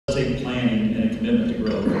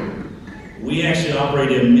We actually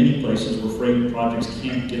operate in many places where freight projects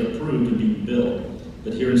can't get approved to be built.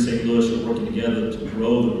 But here in St. Louis, we're working together to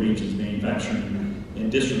grow the region's manufacturing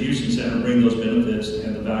and distribution center, bring those benefits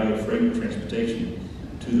and the value of freight transportation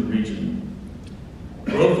to the region.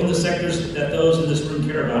 Growth in the sectors that those in this room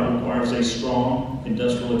care about requires a strong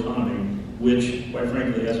industrial economy, which, quite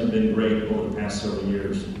frankly, hasn't been great over the past several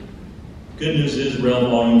years. Good news is rail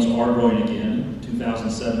volumes are growing again.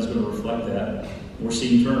 2007 is going to reflect that. We're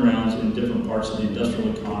seeing turnarounds in different parts of the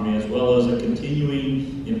industrial economy, as well as a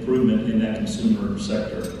continuing improvement in that consumer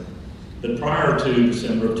sector. But prior to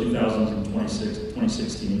December of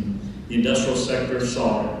 2016, the industrial sector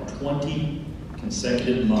saw 20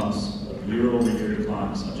 consecutive months of year-over-year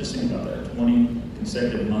declines. Now just think about that, 20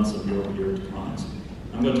 consecutive months of year-over-year declines.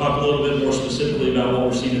 I'm going to talk a little bit more specifically about what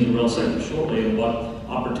we're seeing in the rail sector shortly and what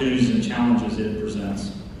opportunities and challenges it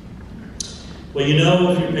presents. Well, you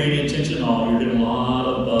know, if you're paying attention at all, you're getting a lot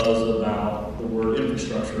of buzz about the word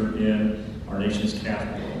infrastructure in our nation's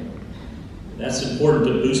capital. That's important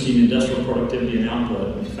to boosting industrial productivity and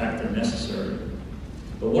output. In fact, they're necessary.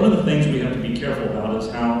 But one of the things we have to be careful about is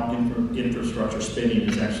how infrastructure spending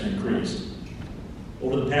has actually increased.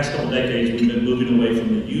 Over the past couple decades, we've been moving away from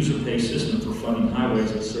the user-pay system for funding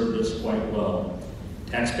highways that served us quite well.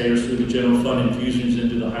 Taxpayers through the general fund infusions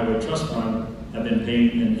into the Highway Trust Fund have been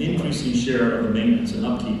paying an increasing share of the maintenance and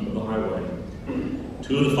upkeep of the highway.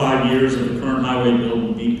 2 of the 5 years of the current highway bill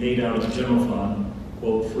will be paid out of the general fund,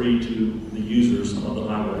 quote, free to the users of the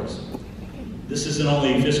highways. This isn't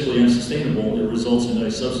only fiscally unsustainable, it results in a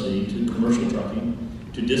subsidy to commercial trucking,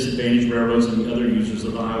 to disadvantaged railroads and the other users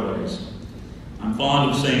of the highways. I'm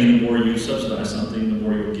fond of saying the more you subsidize something, the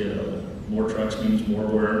more you'll get of it. More trucks means more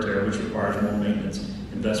wear and tear, which requires more maintenance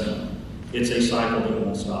investment. It's a cycle that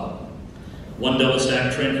won't stop. One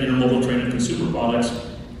double-stack intermodal train of consumer products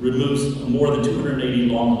removes more than 280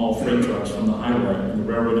 long-haul freight trucks from the highway, and the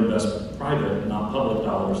railroad invests private, not public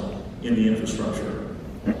dollars in the infrastructure.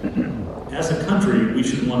 As a country, we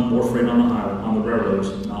should want more freight on the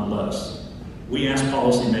railroads, not less. We ask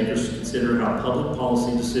policymakers to consider how public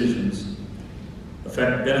policy decisions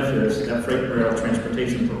affect benefits that freight rail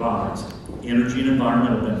transportation provides, energy and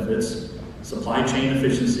environmental benefits, supply chain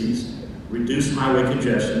efficiencies, reduced highway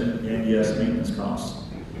congestion, and yes, maintenance costs.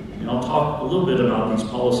 And I'll talk a little bit about these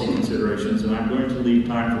policy considerations, and I'm going to leave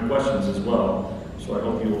time for questions as well, so I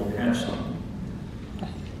hope you will have some.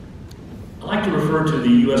 I like to refer to the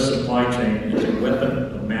U.S. supply chain as a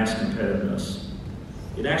weapon of mass competitiveness.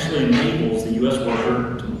 It actually enables the U.S.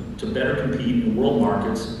 worker to better compete in world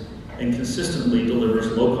markets and consistently delivers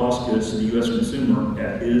low-cost goods to the U.S. consumer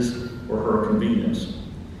at his or her convenience.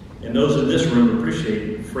 And those in this room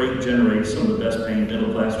appreciate freight generates some of the best paying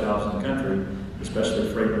middle-class jobs in the country,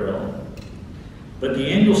 especially freight rail. But the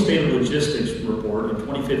annual State of Logistics report in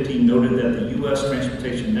 2015 noted that the U.S.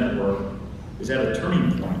 transportation network is at a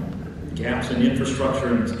turning point. Gaps in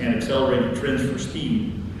infrastructure and accelerated trends for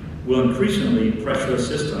speed will increasingly pressure a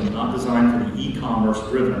system not designed for the e-commerce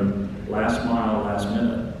driven last mile, last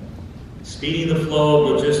minute. Speeding the flow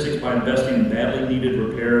of logistics by investing in badly needed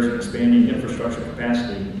repairs and expanding infrastructure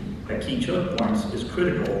capacity at key choke points is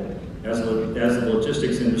critical as the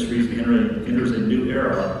logistics industry enters a new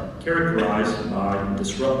era characterized by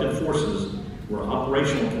disruptive forces where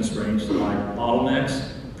operational constraints like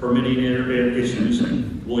bottlenecks, permitting issues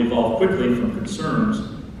will evolve quickly from concerns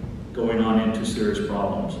going on into serious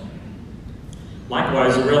problems.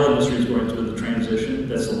 Likewise, the rail industry is going through the transition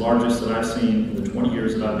that's the largest that I've seen in the 20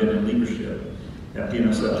 years that I've been in leadership at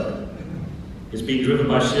BNSF. It's being driven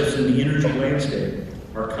by shifts in the energy landscape,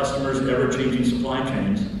 our customers' ever-changing supply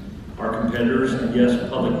chains, our competitors, and yes,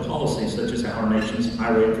 public policy such as how our nation's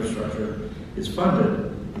highway infrastructure is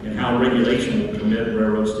funded and how regulation will permit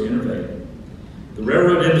railroads to innovate. The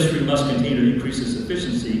railroad industry must continue to increase its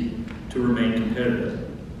efficiency to remain competitive.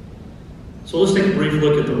 So let's take a brief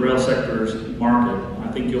look at the rail sector's market.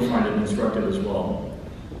 I think you'll find it instructive as well.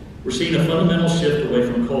 We're seeing a fundamental shift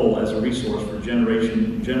away from coal as a resource for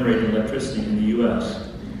generating electricity in the U.S.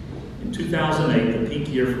 In 2008, the peak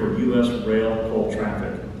year for U.S. rail coal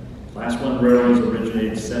traffic, Class 1 railroads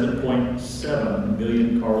originated 7.7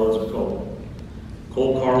 million carloads of coal.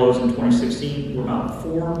 Coal carloads in 2016 were about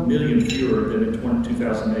 4 million fewer than in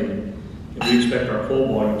 2008, and we expect our coal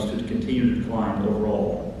volumes to continue to decline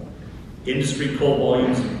overall. Industry coal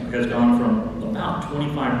volumes has gone from about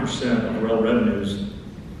 25% of rail revenues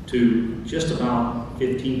to just about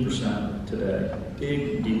 15% today.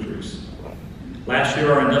 Big decrease. Last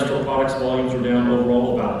year, our industrial products volumes were down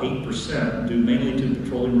overall about 8%, due mainly to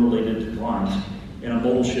petroleum-related declines and a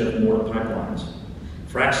modal shift more to pipelines.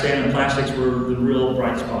 Frac sand and plastics were the real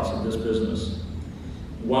bright spots of this business.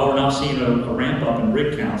 While we're not seeing a ramp up in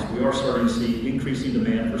rig counts, we are starting to see increasing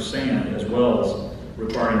demand for sand as well as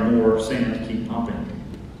requiring more sand to keep pumping.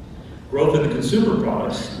 Growth in the consumer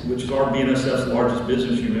products, which is our BNSF's largest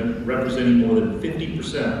business unit, representing more than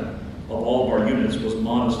 50% of all of our units, was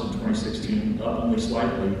modest in 2016, up only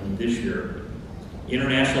slightly this year.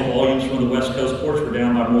 International volumes from the West Coast ports were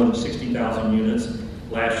down by more than 60,000 units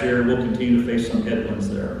last year, and we'll continue to face some headwinds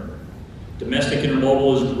there. Domestic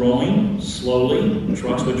intermodal is growing slowly.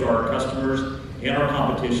 Trucks, which are our customers and our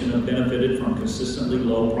competition, have benefited from consistently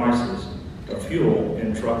low prices of fuel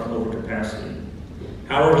and truck overcapacity.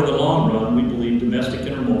 However, in the long run, we believe domestic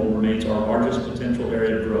intermodal remains our largest potential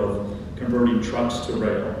area of growth, converting trucks to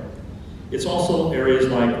rail. It's also areas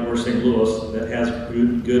like Port St. Louis that has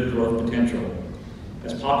good growth potential.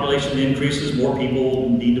 As population increases, more people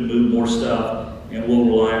need to move more stuff, and we'll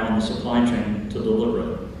rely on the supply chain to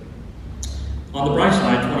deliver it. On the bright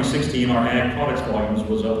side, 2016, our ag products volumes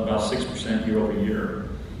was up about 6% year over year.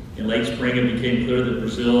 In late spring, it became clear that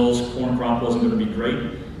Brazil's corn crop wasn't going to be great,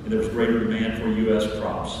 and there was greater demand for U.S.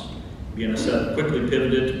 crops. BNSF quickly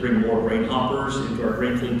pivoted to bring more grain hoppers into our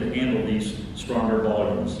grain fleet to handle these stronger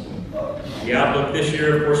volumes. The outlook this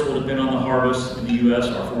year, of course, will depend on the harvest in the U.S.,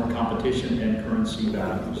 our foreign competition, and currency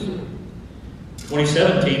values.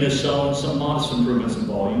 2017 has shown some modest improvements in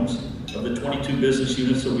volumes. Of the 22 business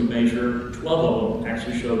units that we measure, 12 of them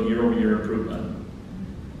actually showed year-over-year improvement.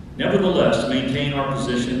 Nevertheless, to maintain our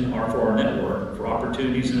position for our network, for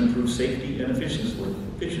opportunities and improve safety and efficiency,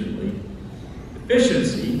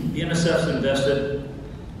 BNSF's invested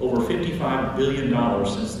over $55 billion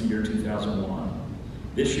since the year 2001.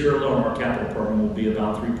 This year alone, our capital program will be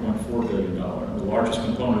about $3.4 billion. The largest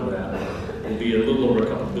component of that will be a little over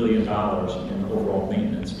 $2 billion in overall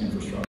maintenance infrastructure.